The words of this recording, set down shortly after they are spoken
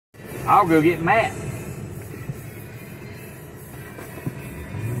I'll go get Matt.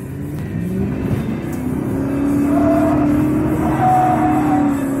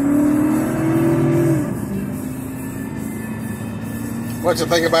 What you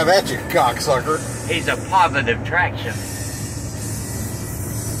think about that, you cocksucker? He's a positive traction.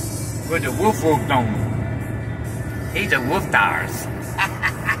 With the woof woof on. He's a wolf tires.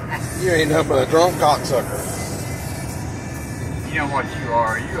 You ain't nothing but a drunk cocksucker. You know what you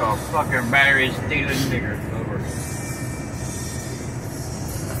are? You a fucking battery stealing nigger. Over.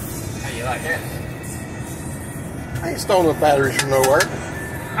 How you like that? I ain't stolen no batteries from nowhere.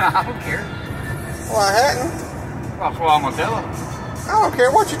 I don't care. Well, I hadn't. That's what I'm gonna tell him. I don't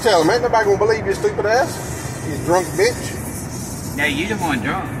care what you tell them. Ain't nobody gonna believe you, stupid ass. You drunk bitch. No, you the one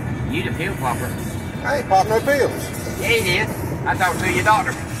drunk. You the pill popper. I ain't popping no pills. Yeah, you did. I talked to your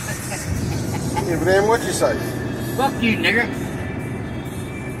doctor. Give a damn what you say. Fuck you, nigger.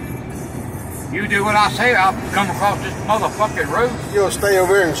 You do what I say, I'll come across this motherfucking road. You'll stay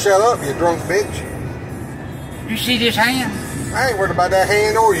over here and shut up, you drunk bitch. You see this hand? I ain't worried about that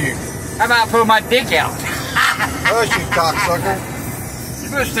hand or you. How about I pull my dick out? Hush, you cocksucker. You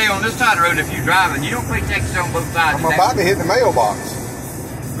better stay on this side of the road if you're driving. You don't pay taxes on both sides. I'm about to hit the mailbox.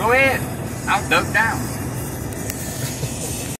 Go ahead. I'll duck down.